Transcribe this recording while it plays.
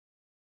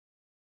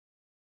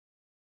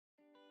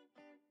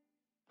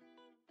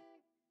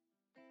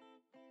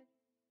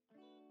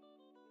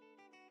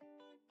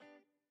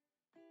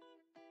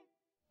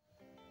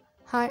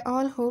Hi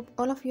all, hope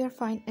all of you are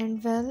fine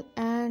and well,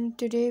 and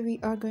today we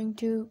are going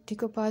to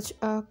decoupage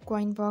a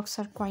coin box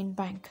or coin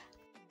bank.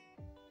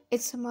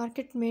 It's a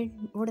market made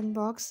wooden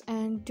box,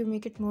 and to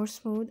make it more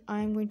smooth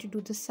I am going to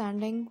do the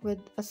sanding with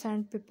a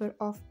sandpaper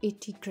of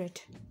 80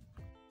 grit.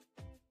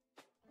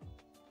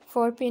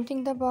 For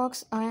painting the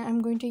box I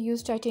am going to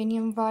use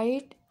titanium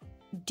white,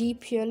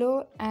 deep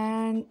yellow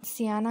and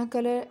sienna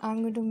color.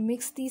 I'm going to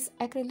mix these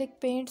acrylic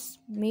paints,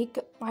 make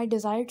my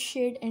desired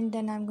shade, and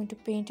then I'm going to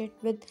paint it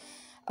with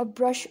a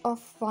brush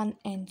of 1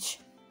 inch.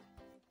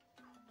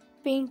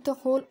 Paint the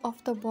whole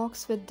of the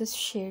box with this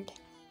shade,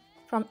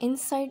 from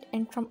inside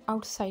and from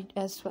outside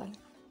as well.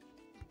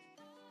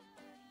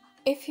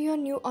 If you are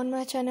new on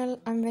my channel,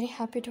 I'm very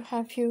happy to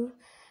have you.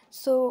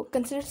 So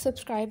consider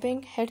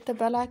subscribing, hit the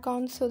bell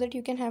icon so that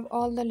you can have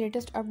all the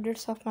latest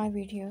updates of my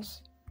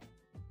videos.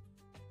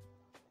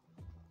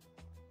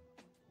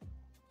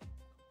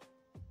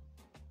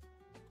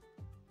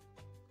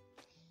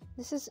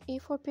 This is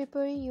A4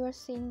 paper you are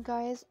seeing,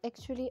 guys.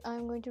 Actually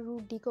I'm going to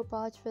do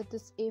decoupage with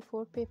this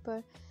A4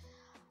 paper.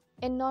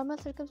 In normal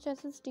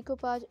circumstances,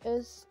 decoupage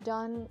is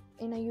done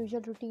in a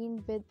usual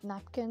routine with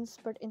napkins,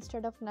 but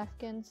instead of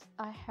napkins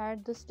I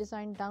had this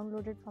design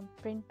downloaded from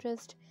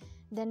Pinterest,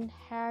 then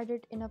had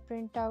it in a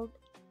printout,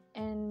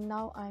 and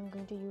now I'm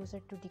going to use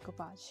it to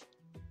decoupage.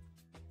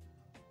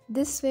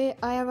 This way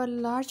I have a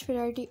large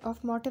variety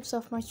of motifs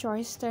of my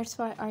choice, that's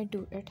why I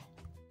do it.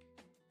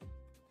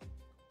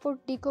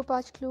 Put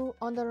decoupage glue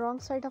on the wrong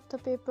side of the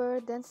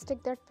paper, then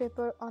stick that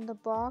paper on the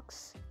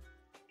box.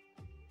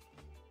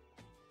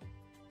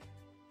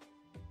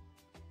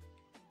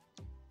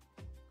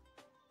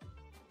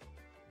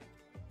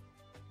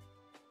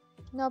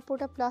 Now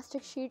put a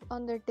plastic sheet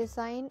on the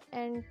design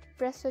and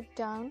press it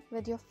down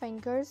with your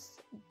fingers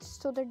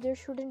so that there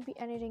shouldn't be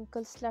any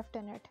wrinkles left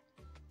in it.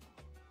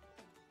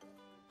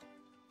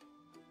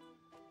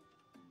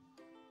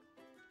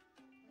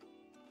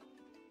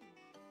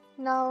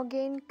 Now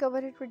again cover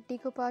it with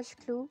decoupage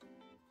glue,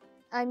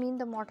 I mean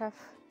the motif,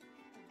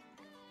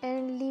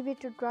 and leave it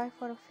to dry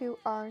for a few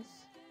hours.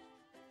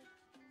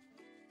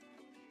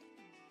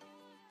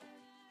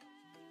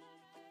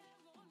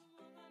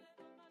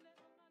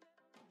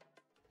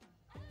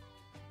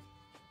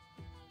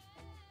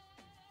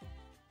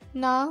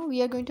 Now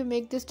we are going to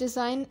make this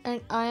design, and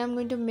I am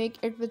going to make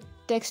it with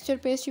texture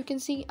paste. You can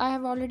see I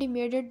have already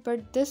made it,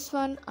 but this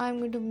one I am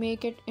going to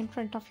make it in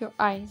front of your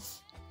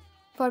eyes.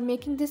 For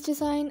making this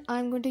design I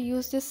am going to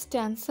use this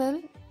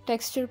stencil,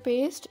 texture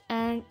paste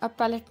and a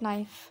palette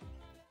knife.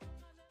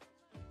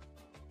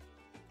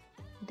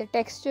 The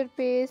texture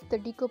paste, the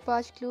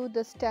decoupage glue,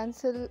 the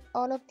stencil,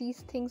 all of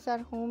these things are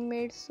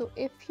homemade. So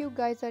if you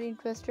guys are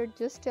interested,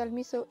 just tell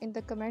me so in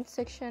the comment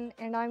section,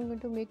 and I'm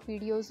going to make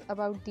videos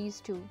about these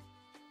too.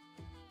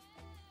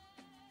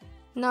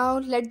 Now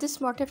let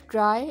this motif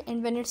dry,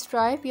 and when it's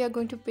dry we are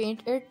going to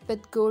paint it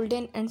with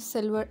golden and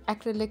silver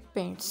acrylic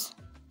paints.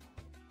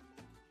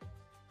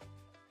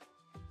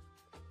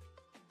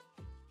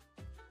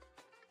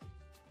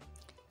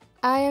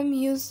 I am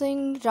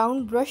using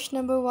round brush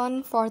number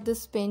 1 for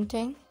this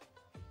painting.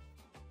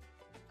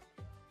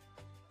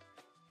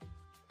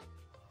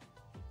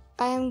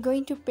 I am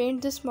going to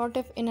paint this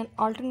motif in an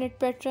alternate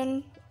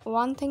pattern.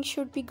 One thing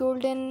should be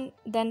golden,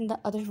 then the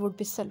other would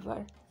be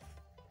silver.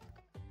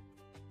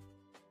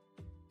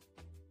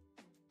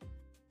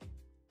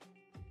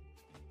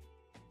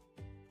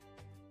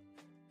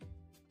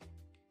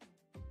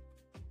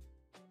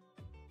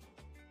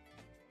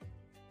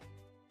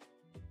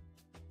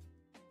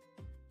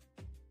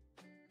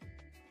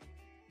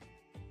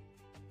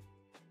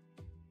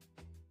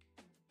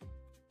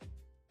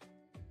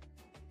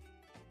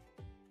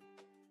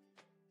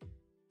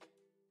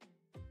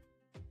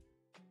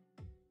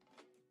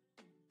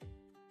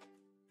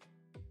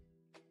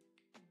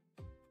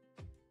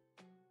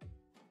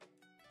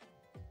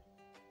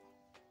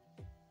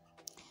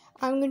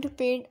 I'm going to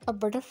paint a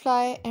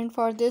butterfly, and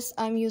for this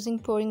I'm using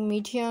pouring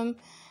medium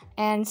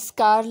and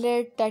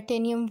scarlet,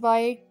 titanium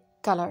white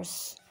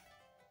colors.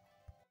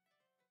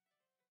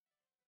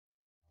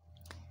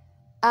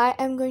 I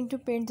am going to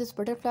paint this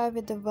butterfly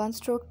with the one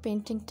stroke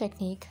painting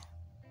technique.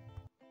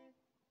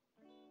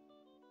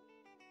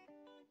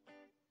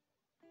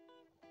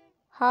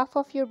 Half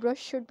of your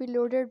brush should be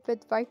loaded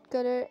with white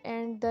color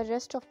and the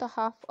rest of the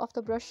half of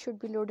the brush should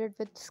be loaded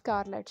with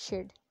scarlet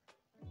shade.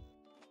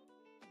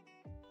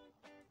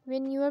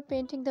 When you are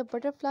painting the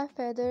butterfly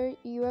feather,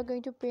 you are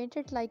going to paint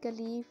it like a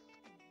leaf,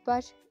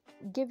 but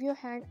give your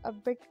hand a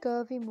bit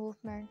curvy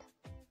movement.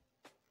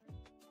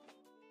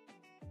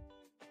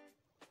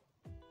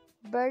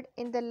 But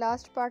in the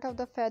last part of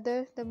the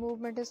feather, the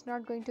movement is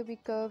not going to be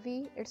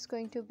curvy, it's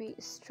going to be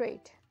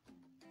straight.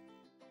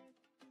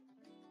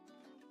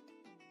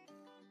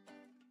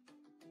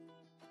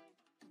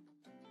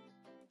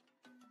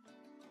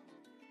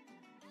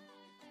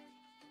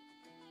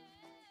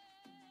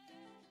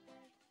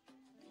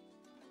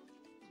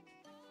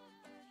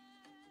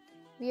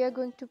 We are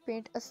going to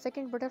paint a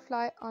second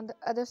butterfly on the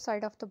other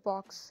side of the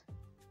box.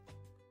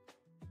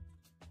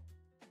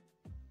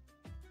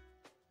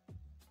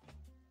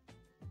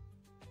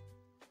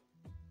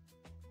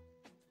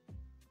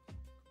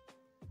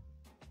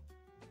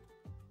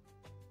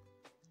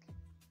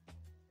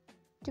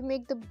 To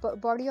make the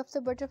body of the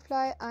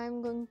butterfly, I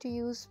am going to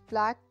use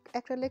black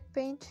acrylic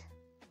paint.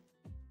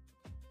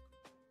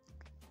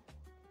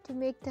 To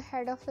make the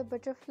head of the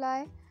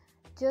butterfly,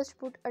 just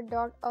put a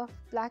dot of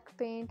black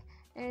paint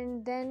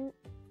and then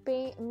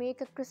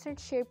make a crescent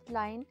shaped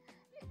line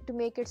to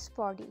make its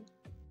body.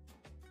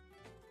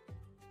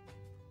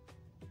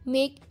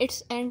 Make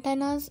its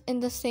antennas in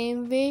the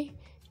same way,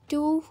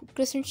 2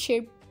 crescent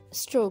shaped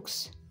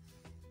strokes.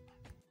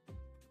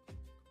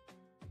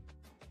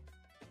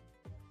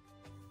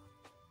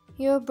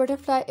 Your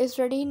butterfly is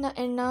ready,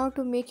 and now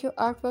to make your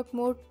artwork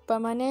more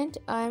permanent,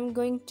 I am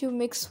going to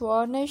mix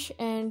varnish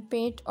and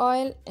paint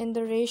oil in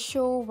the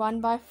ratio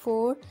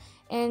 1/4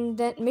 and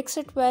then mix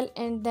it well,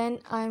 and then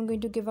I am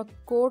going to give a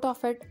coat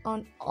of it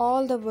on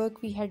all the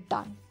work we had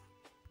done.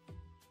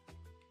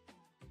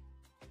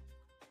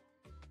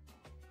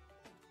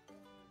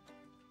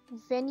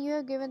 When you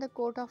are given the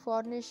coat of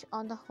varnish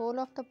on the whole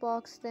of the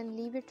box, then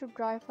leave it to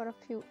dry for a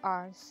few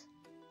hours.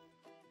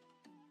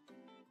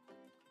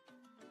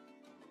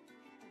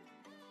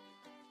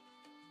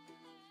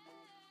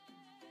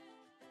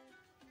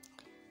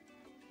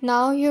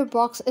 Now your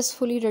box is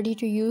fully ready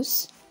to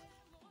use.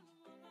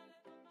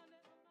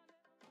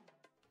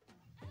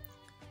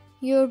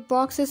 Your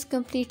box is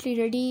completely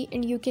ready,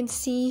 and you can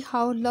see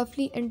how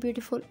lovely and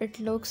beautiful it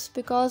looks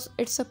because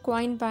it's a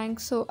coin bank.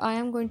 So I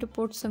am going to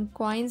put some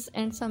coins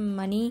and some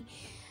money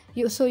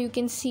so you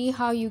can see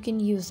how you can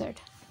use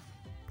it.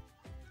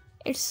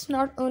 It's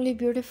not only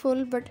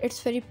beautiful, but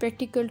it's very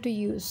practical to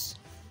use.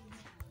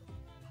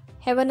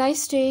 Have a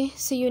nice day.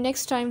 See you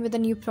next time with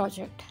a new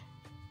project.